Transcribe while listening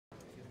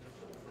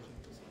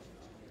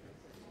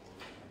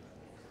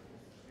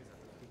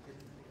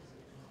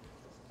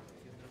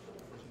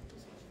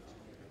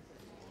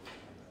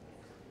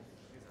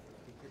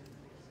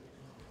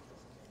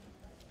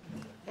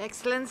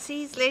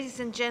Excellencies, ladies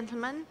and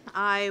gentlemen,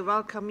 I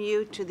welcome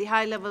you to the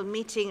high-level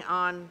meeting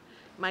on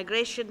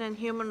migration and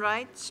human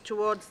rights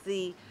towards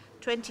the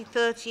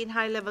 2013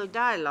 high-level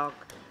dialogue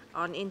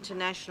on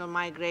international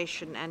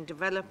migration and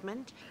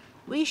development.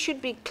 We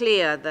should be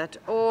clear that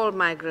all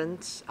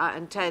migrants are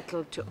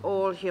entitled to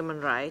all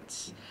human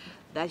rights,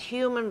 that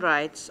human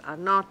rights are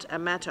not a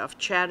matter of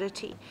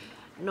charity,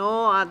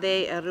 nor are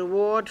they a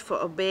reward for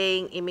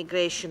obeying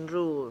immigration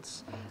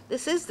rules.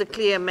 This is the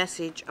clear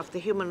message of the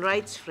human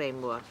rights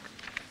framework.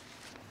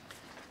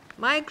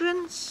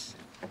 Migrants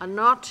are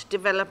not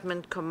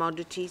development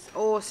commodities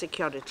or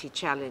security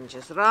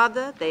challenges.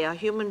 Rather, they are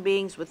human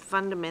beings with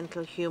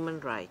fundamental human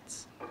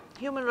rights.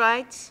 Human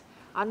rights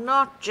are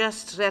not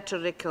just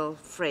rhetorical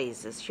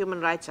phrases. Human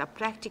rights are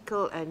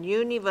practical and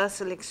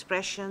universal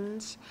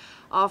expressions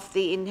of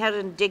the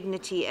inherent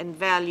dignity and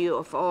value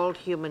of all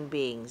human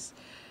beings.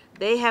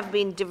 They have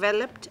been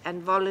developed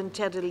and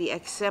voluntarily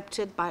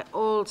accepted by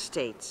all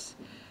states.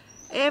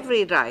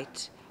 Every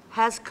right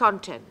has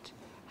content,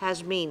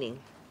 has meaning.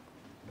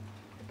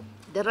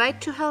 The right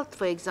to health,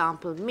 for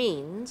example,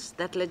 means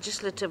that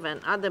legislative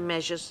and other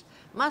measures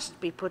must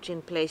be put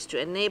in place to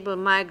enable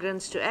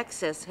migrants to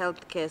access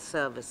healthcare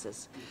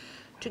services.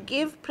 To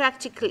give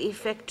practical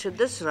effect to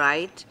this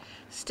right,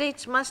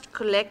 states must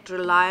collect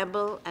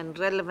reliable and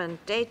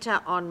relevant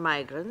data on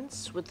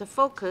migrants with a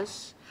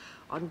focus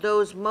on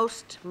those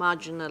most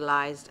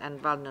marginalized and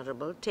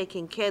vulnerable,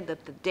 taking care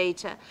that the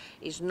data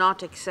is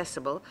not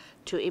accessible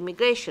to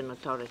immigration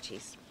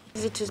authorities.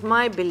 It is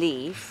my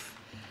belief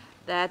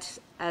that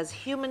as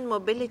human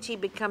mobility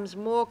becomes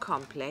more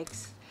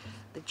complex,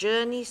 the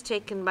journeys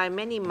taken by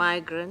many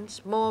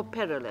migrants more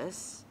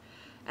perilous,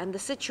 and the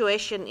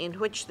situation in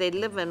which they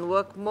live and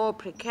work more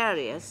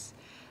precarious,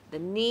 the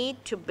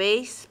need to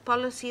base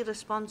policy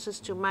responses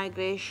to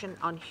migration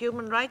on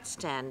human rights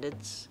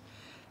standards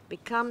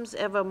becomes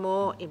ever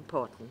more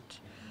important.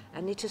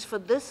 And it is for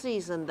this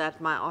reason that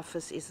my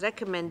office is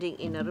recommending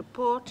in a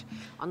report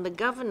on the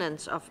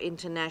governance of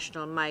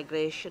international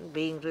migration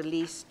being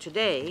released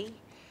today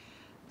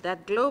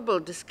that global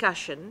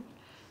discussion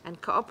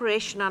and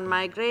cooperation on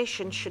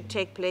migration should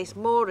take place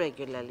more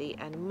regularly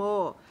and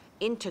more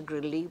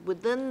integrally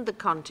within the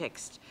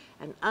context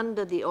and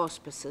under the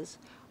auspices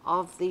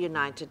of the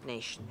United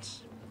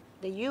Nations.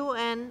 The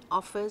UN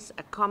offers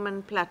a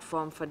common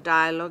platform for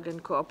dialogue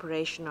and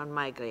cooperation on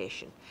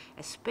migration,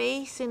 a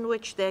space in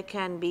which there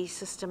can be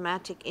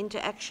systematic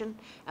interaction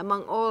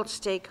among all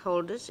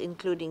stakeholders,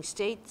 including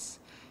states,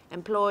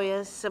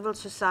 employers, civil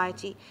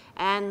society,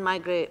 and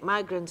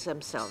migrants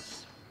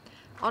themselves,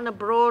 on a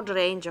broad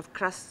range of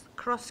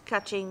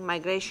cross-cutting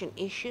migration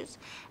issues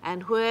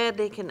and where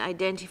they can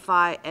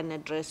identify and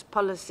address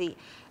policy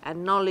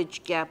and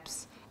knowledge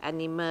gaps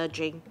and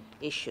emerging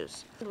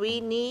issues. We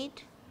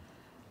need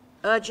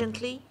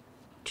urgently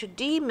to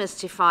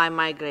demystify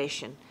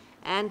migration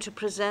and to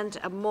present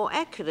a more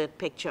accurate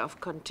picture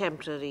of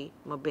contemporary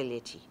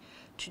mobility.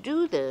 To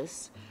do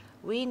this,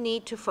 we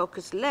need to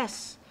focus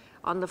less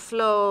on the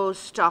flows,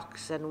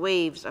 stocks, and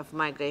waves of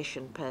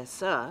migration per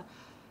se,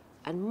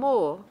 and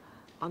more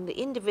on the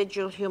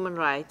individual human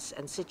rights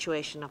and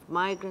situation of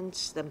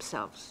migrants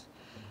themselves.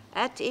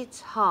 At its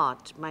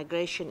heart,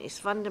 migration is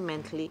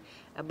fundamentally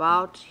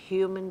about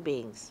human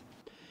beings.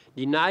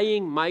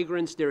 Denying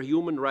migrants their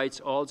human rights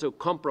also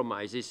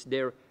compromises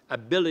their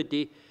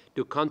ability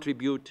to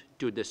contribute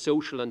to the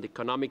social and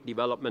economic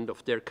development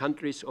of their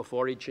countries of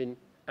origin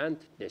and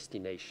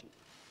destination.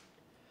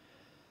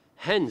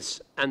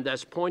 Hence, and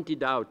as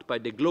pointed out by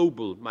the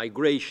Global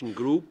Migration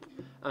Group,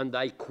 and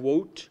I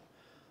quote,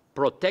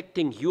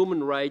 "Protecting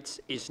human rights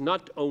is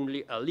not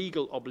only a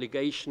legal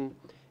obligation,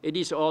 it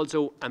is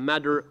also a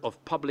matter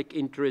of public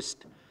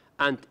interest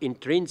and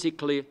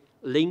intrinsically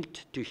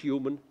linked to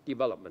human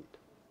development."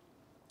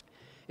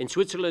 In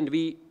Switzerland,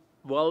 we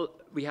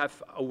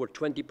have over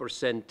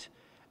 20%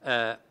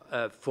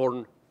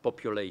 foreign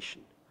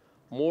population.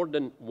 More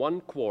than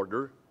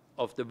 1/4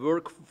 of the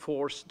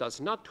workforce does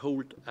not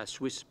hold a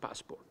Swiss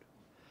passport.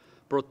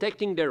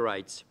 Protecting their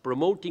rights,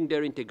 promoting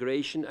their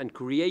integration, and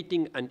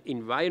creating an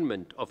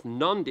environment of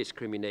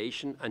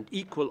non-discrimination and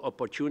equal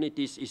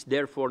opportunities is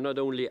therefore not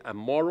only a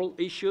moral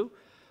issue,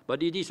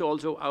 but it is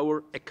also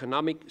our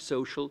economic,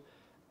 social,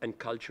 and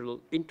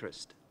cultural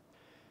interest.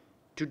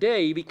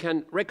 Today, we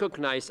can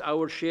recognize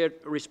our shared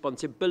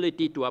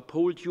responsibility to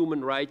uphold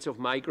human rights of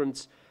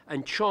migrants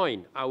and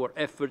join our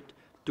effort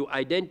to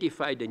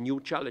identify the new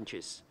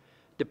challenges,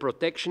 the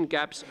protection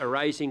gaps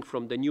arising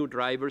from the new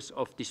drivers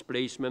of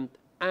displacement,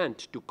 and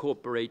to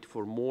cooperate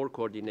for more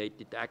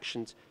coordinated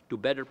actions to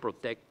better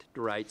protect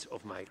the rights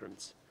of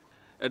migrants.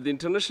 At the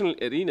international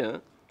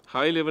arena,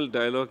 high-level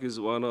dialogue is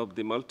one of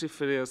the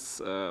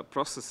multifarious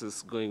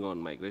processes going on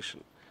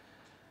migration.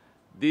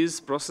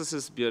 These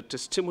processes bear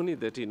testimony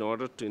that in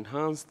order to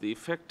enhance the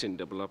effect in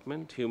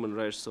development, human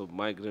rights of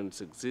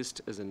migrants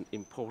exist as an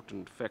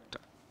important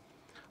factor.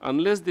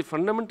 Unless the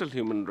fundamental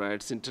human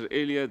rights, inter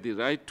alia the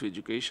right to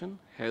education,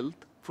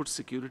 health, food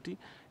security,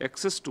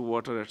 access to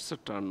water,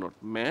 etc., are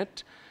not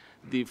met,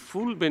 the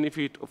full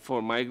benefit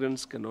for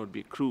migrants cannot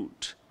be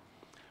accrued.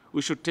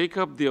 We should take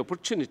up the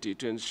opportunity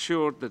to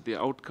ensure that the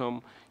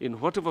outcome, in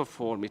whatever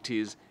form it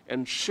is,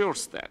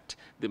 ensures that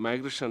the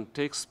migration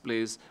takes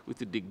place with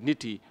the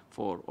dignity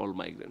for all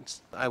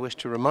migrants. I wish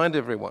to remind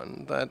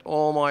everyone that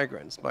all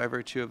migrants, by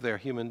virtue of their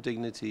human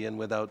dignity and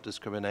without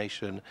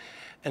discrimination,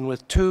 and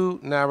with two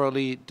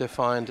narrowly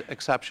defined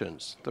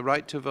exceptions, the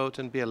right to vote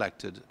and be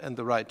elected and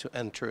the right to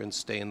enter and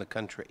stay in the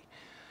country,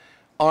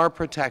 are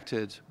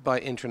protected by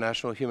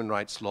international human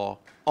rights law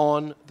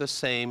on the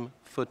same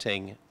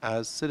footing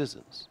as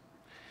citizens.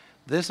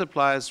 This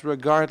applies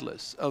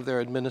regardless of their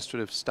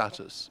administrative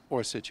status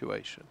or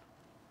situation.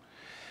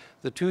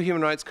 The two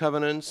human rights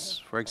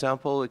covenants, for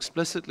example,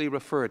 explicitly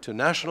refer to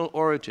national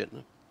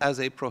origin as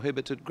a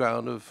prohibited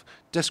ground of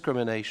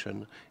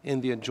discrimination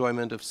in the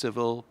enjoyment of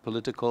civil,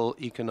 political,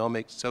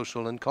 economic,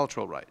 social, and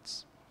cultural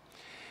rights.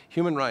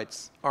 Human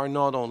rights are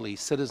not only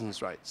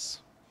citizens'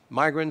 rights.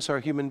 Migrants are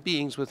human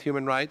beings with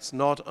human rights,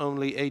 not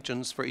only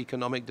agents for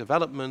economic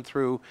development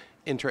through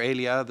inter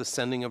alia, the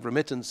sending of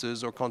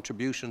remittances or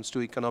contributions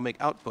to economic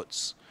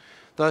outputs.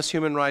 Thus,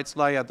 human rights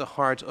lie at the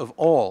heart of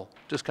all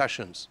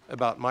discussions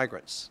about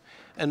migrants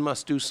and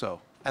must do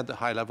so at the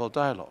high-level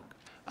dialogue.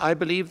 I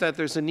believe that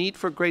there's a need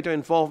for greater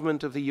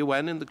involvement of the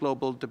UN in the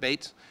global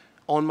debate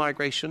on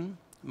migration.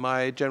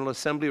 My General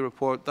Assembly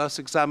report thus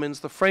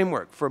examines the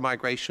framework for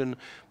migration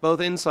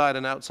both inside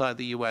and outside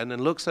the UN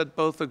and looks at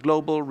both the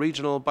global,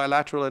 regional,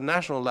 bilateral, and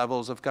national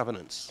levels of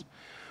governance.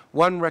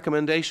 One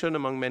recommendation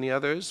among many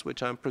others,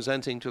 which I'm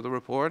presenting to the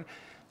report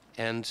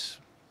and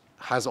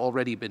has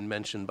already been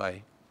mentioned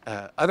by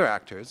other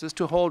actors, is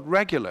to hold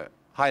regular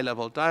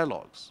high-level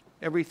dialogues,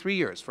 every 3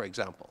 years, for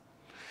example,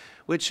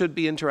 which should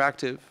be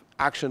interactive,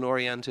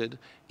 action-oriented,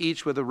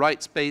 each with a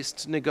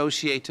rights-based,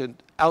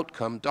 negotiated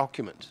outcome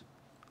document.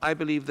 I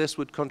believe this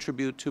would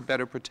contribute to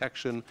better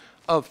protection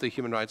of the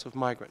human rights of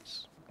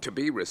migrants. To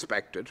be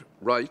respected,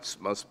 rights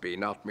must be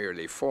not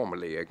merely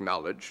formally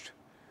acknowledged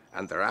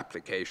and their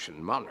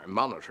application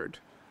monitored,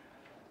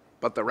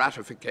 but the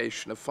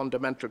ratification of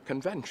fundamental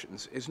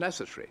conventions is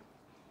necessary.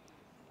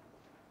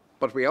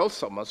 But we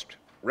also must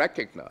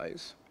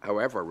recognize,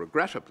 however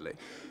regrettably,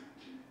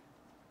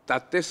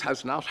 that this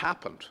has not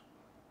happened.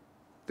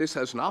 This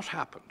has not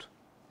happened.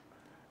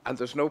 And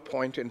there's no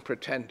point in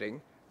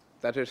pretending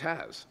that it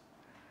has.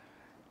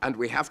 And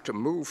we have to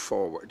move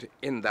forward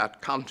in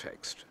that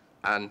context.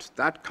 And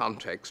that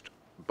context,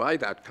 by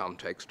that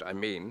context, I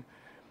mean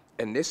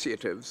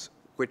initiatives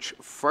which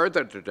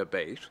further the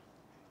debate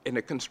in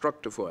a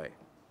constructive way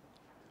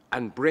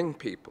and bring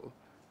people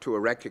to a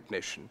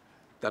recognition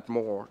that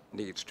more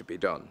needs to be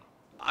done.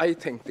 I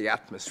think the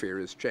atmosphere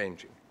is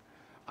changing.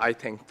 I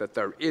think that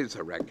there is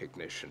a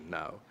recognition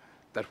now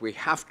that we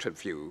have to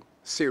view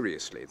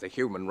seriously the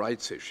human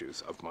rights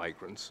issues of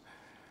migrants,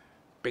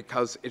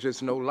 because it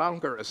is no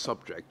longer a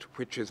subject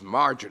which is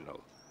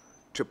marginal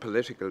to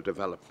political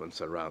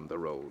developments around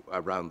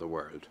the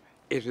world.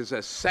 It is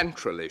a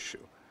central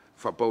issue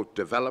for both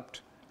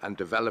developed and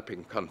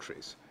developing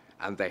countries,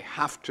 and they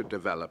have to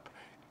develop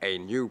a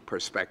new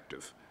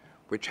perspective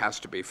which has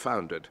to be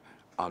founded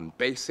on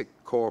basic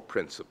core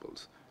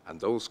principles, and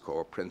those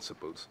core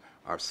principles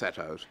are set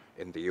out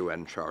in the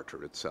UN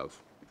Charter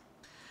itself.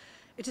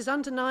 It is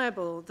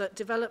undeniable that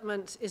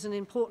development is an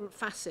important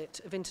facet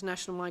of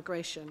international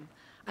migration,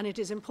 and it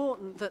is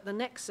important that the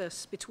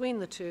nexus between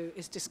the two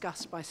is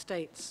discussed by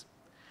states.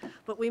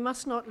 But we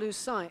must not lose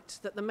sight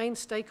that the main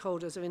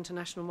stakeholders of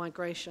international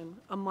migration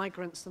are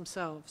migrants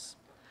themselves.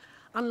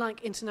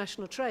 Unlike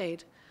international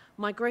trade,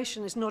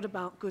 migration is not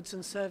about goods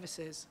and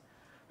services.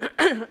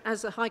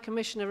 As the High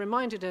Commissioner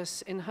reminded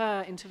us in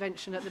her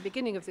intervention at the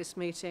beginning of this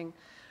meeting,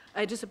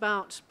 it is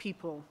about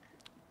people.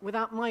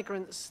 Without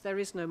migrants, there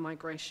is no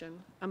migration,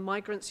 and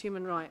migrants'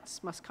 human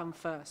rights must come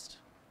first.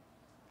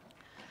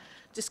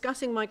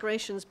 Discussing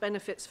migration's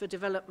benefits for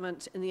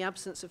development in the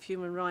absence of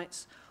human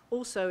rights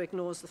also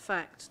ignores the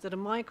fact that a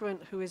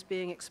migrant who is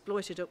being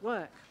exploited at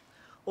work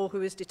or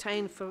who is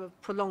detained for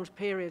prolonged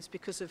periods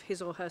because of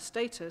his or her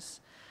status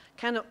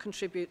cannot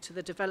contribute to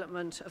the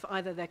development of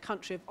either their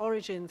country of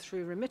origin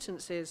through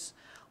remittances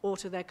or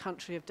to their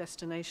country of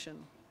destination.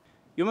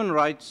 Human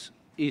rights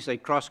is a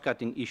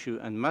cross-cutting issue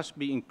and must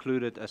be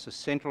included as a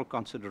central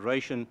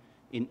consideration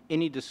in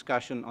any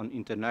discussion on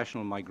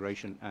international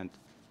migration and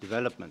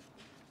development.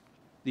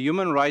 The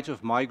human rights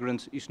of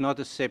migrants is not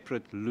a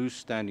separate,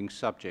 loose-standing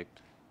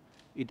subject.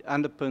 It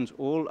underpins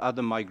all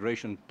other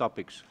migration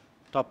topics,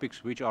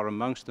 topics which are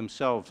amongst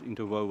themselves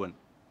interwoven.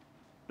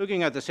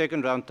 Looking at the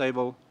second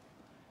roundtable,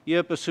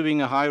 here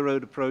pursuing a high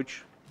road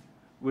approach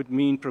would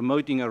mean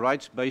promoting a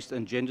rights-based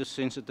and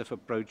gender-sensitive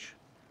approach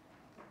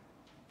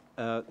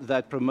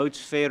that promotes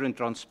fair and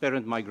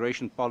transparent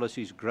migration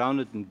policies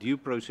grounded in due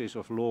process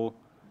of law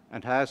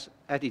and has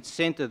at its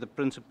center the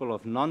principle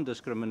of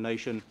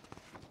non-discrimination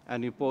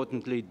and,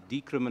 importantly,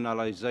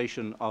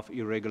 decriminalization of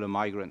irregular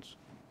migrants.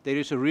 There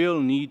is a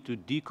real need to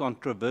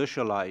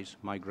decontroversialize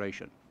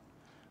migration.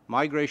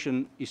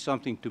 Migration is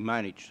something to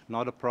manage,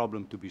 not a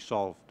problem to be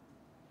solved.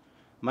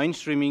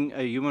 Mainstreaming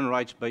a human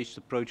rights-based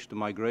approach to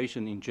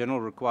migration in general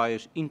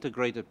requires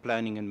integrated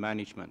planning and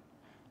management,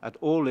 at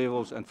all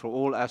levels and for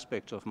all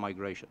aspects of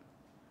migration.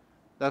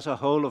 That's a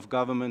whole of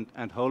government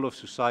and whole of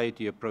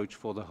society approach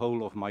for the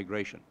whole of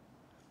migration.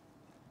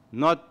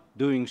 Not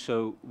doing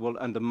so will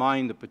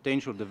undermine the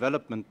potential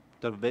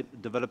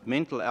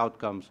developmental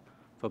outcomes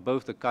for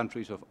both the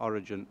countries of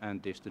origin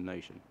and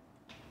destination.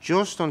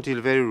 Just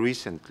until very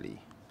recently,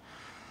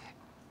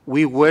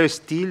 we were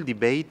still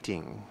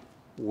debating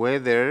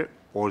whether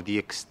or the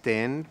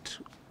extent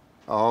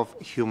of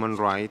human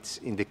rights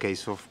in the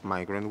case of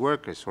migrant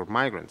workers or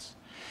migrants.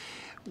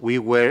 We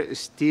were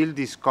still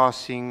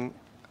discussing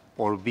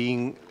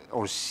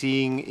or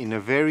seeing in a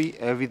very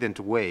evident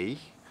way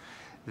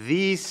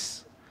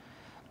this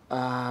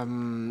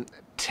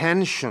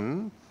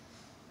tension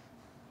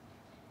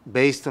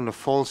based on a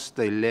false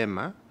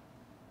dilemma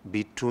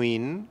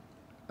between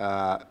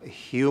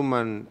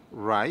human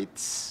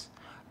rights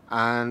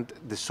and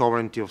the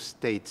sovereignty of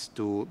states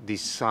to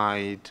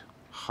decide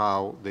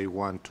how they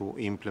want to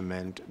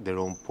implement their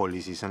own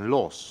policies and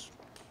laws.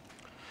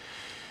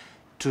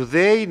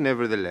 Today,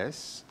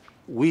 nevertheless,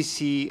 we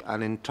see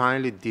an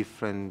entirely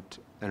different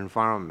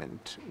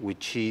environment,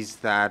 which is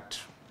that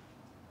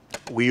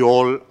we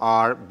all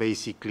are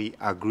basically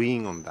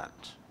agreeing on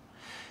that.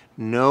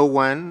 No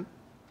one,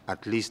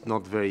 at least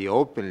not very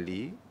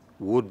openly,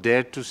 would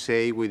dare to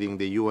say within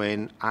the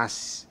UN,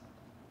 as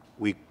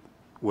we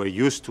were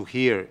used to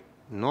hear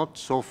not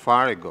so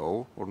far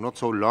ago or not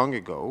so long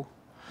ago,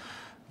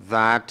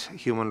 that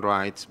human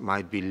rights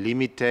might be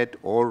limited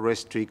or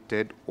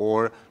restricted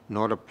or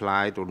not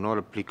applied or not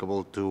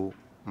applicable to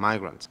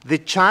migrants. The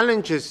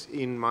challenges,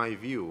 in my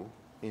view,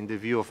 in the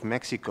view of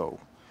Mexico,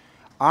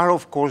 are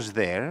of course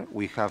there.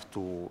 We have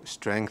to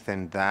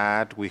strengthen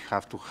that, we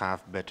have to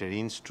have better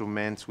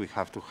instruments, we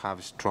have to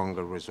have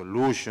stronger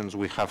resolutions,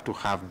 we have to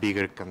have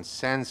bigger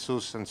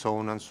consensus, and so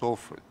on and so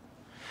forth.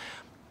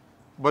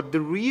 But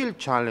the real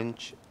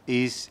challenge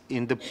is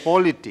in the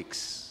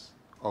politics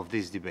of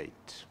this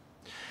debate.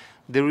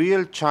 The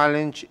real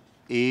challenge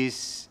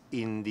is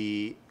in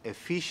the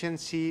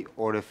efficiency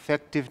or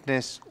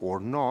effectiveness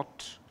or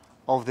not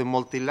of the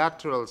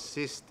multilateral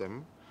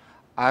system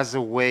as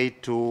a way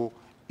to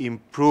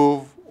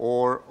improve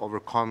or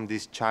overcome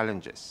these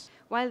challenges.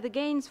 While the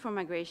gains from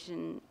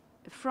migration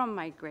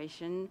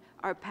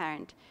are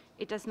apparent,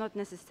 it does not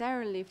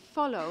necessarily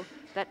follow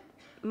that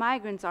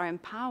migrants are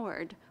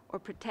empowered or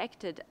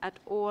protected at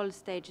all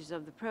stages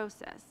of the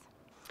process.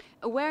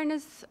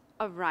 Awareness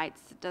of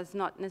rights does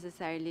not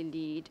necessarily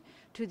lead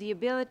to the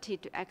ability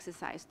to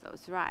exercise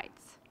those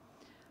rights.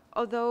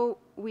 Although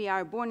we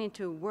are born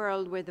into a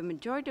world where the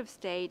majority of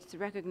states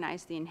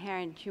recognize the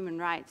inherent human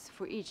rights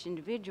for each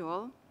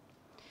individual,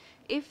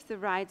 if the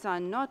rights are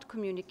not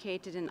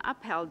communicated and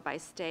upheld by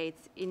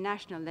states in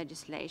national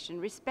legislation,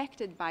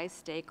 respected by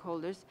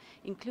stakeholders,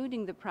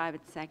 including the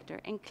private sector,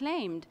 and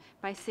claimed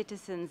by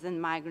citizens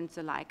and migrants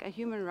alike, a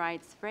human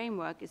rights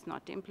framework is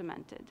not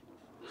implemented.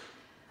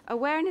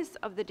 Awareness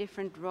of the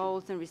different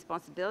roles and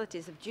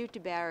responsibilities of duty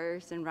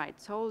bearers and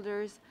rights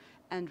holders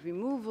and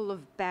removal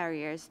of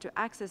barriers to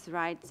access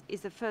rights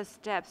is the first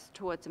steps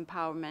towards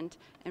empowerment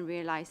and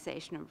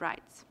realization of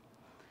rights.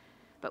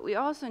 But we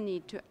also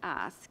need to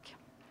ask,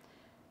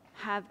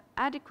 have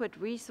adequate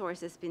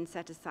resources been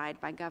set aside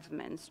by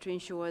governments to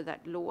ensure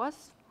that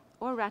laws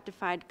or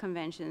ratified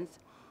conventions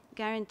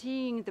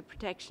guaranteeing the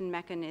protection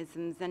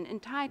mechanisms and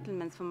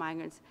entitlements for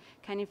migrants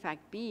can in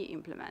fact be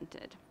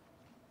implemented?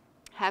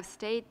 Have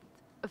state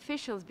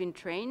officials been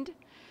trained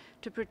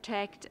to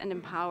protect and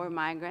empower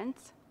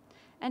migrants?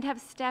 And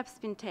have steps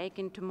been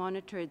taken to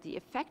monitor the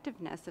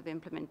effectiveness of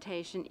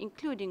implementation,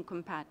 including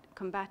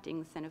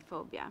combating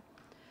xenophobia?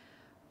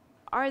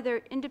 Are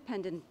there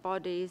independent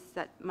bodies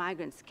that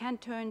migrants can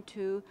turn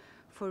to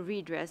for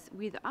redress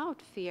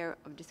without fear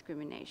of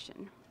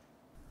discrimination?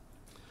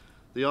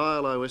 The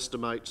ILO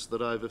estimates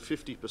that over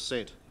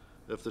 50%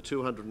 of the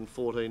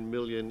 214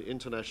 million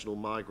international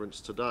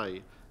migrants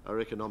today are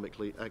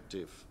economically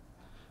active.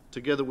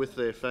 Together with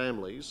their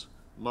families,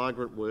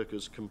 migrant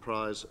workers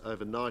comprise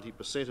over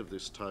 90% of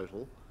this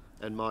total,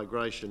 and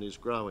migration is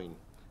growing.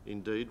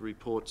 Indeed,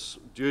 reports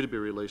due to be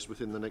released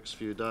within the next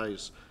few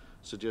days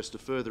suggest a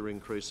further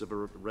increase of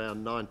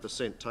around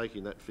 9%,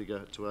 taking that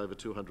figure to over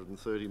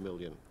 230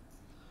 million.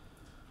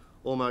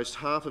 Almost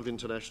half of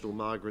international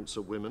migrants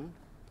are women,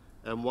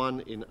 and 1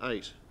 in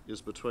 8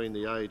 is between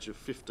the age of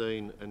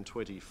 15 and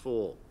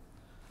 24.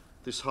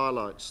 This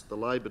highlights the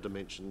labour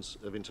dimensions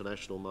of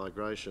international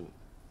migration.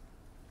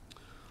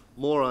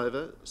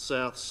 Moreover,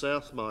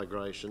 south-south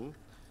migration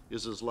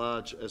is as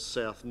large as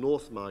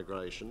south-north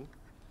migration,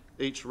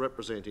 each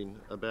representing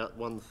about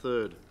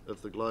 1/3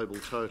 of the global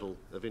total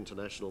of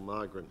international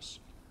migrants.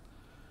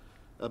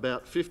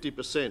 About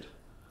 50%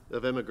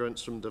 of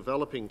immigrants from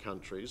developing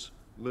countries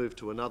move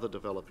to another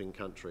developing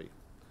country,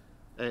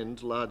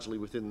 and largely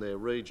within their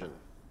region.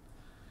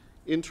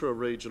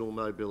 Intra-regional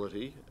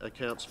mobility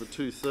accounts for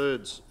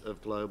 2/3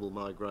 of global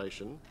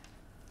migration.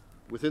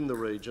 Within the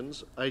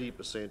regions,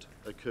 80%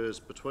 occurs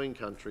between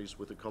countries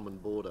with a common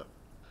border.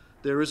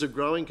 There is a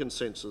growing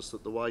consensus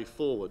that the way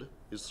forward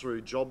is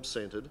through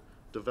job-centred,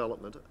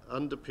 development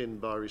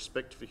underpinned by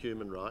respect for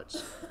human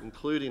rights,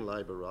 including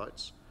labour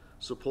rights,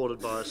 supported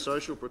by a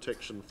social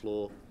protection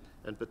floor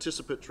and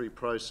participatory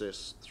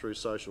process through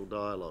social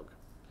dialogue.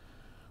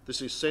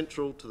 This is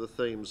central to the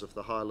themes of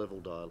the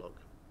high-level dialogue.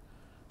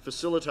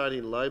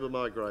 Facilitating labour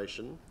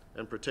migration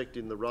and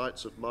protecting the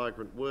rights of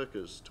migrant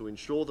workers to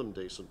ensure them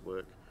decent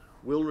work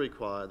will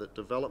require that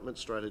development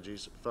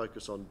strategies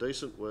focus on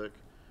decent work,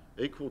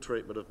 equal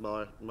treatment of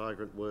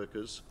migrant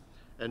workers,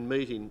 and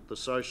meeting the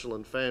social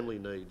and family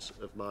needs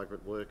of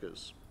migrant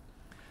workers.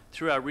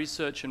 Through our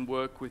research and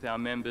work with our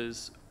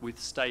members, with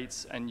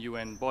states and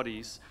UN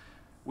bodies,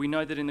 we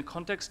know that in the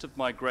context of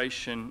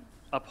migration,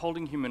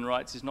 upholding human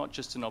rights is not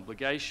just an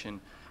obligation,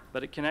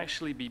 but it can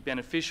actually be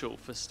beneficial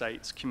for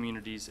states,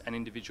 communities, and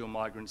individual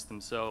migrants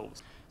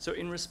themselves. So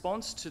in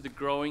response to the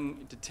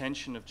growing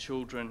detention of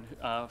children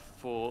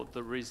for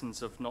the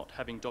reasons of not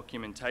having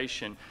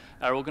documentation,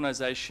 our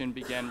organisation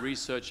began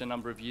research a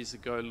number of years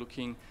ago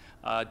looking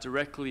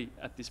directly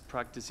at this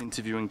practice,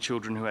 interviewing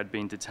children who had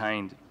been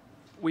detained.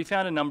 We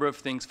found a number of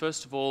things.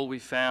 First of all, we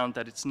found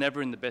that it's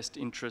never in the best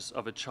interest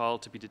of a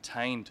child to be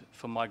detained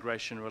for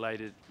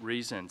migration-related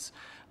reasons.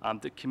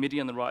 The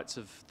Committee on the Rights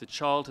of the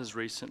Child has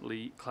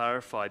recently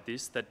clarified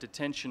this, that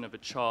detention of a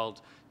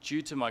child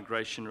due to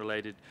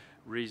migration-related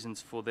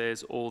reasons for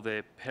theirs or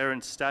their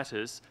parent's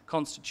status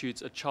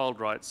constitutes a child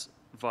rights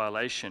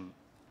violation.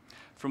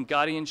 From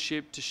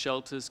guardianship to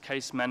shelters,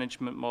 case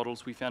management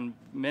models, we found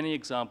many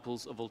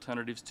examples of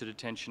alternatives to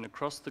detention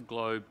across the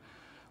globe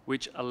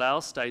which allow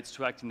states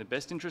to act in the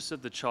best interests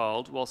of the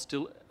child while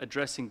still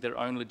addressing their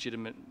own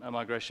legitimate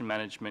migration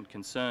management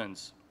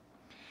concerns.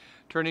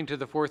 Turning to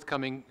the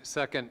forthcoming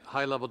second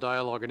high-level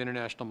dialogue on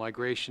international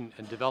migration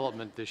and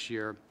development this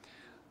year,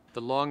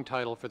 the long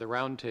title for the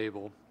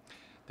roundtable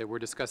that we're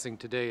discussing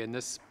today in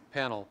this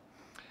panel,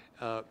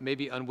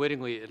 maybe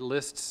unwittingly it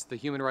lists the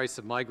human rights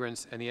of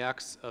migrants and the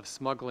acts of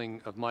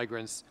smuggling of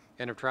migrants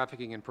and of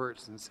trafficking in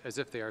persons as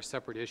if they are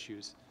separate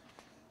issues,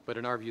 but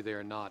in our view they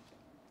are not.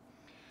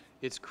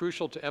 It's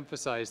crucial to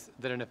emphasize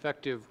that an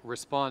effective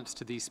response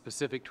to these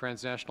specific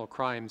transnational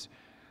crimes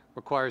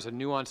requires a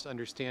nuanced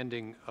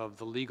understanding of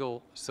the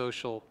legal,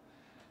 social,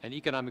 and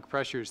economic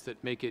pressures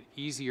that make it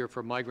easier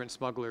for migrant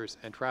smugglers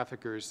and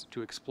traffickers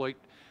to exploit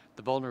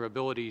the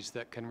vulnerabilities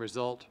that can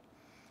result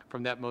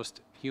from that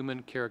most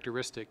human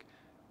characteristic,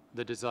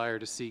 the desire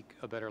to seek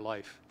a better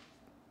life.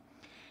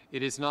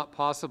 It is not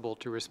possible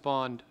to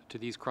respond to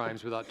these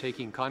crimes without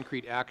taking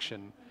concrete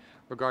action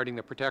regarding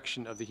the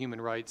protection of the human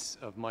rights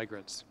of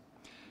migrants.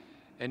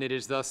 And it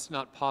is thus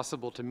not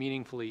possible to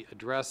meaningfully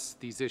address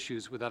these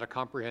issues without a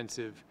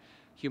comprehensive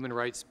human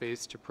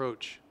rights-based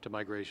approach to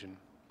migration.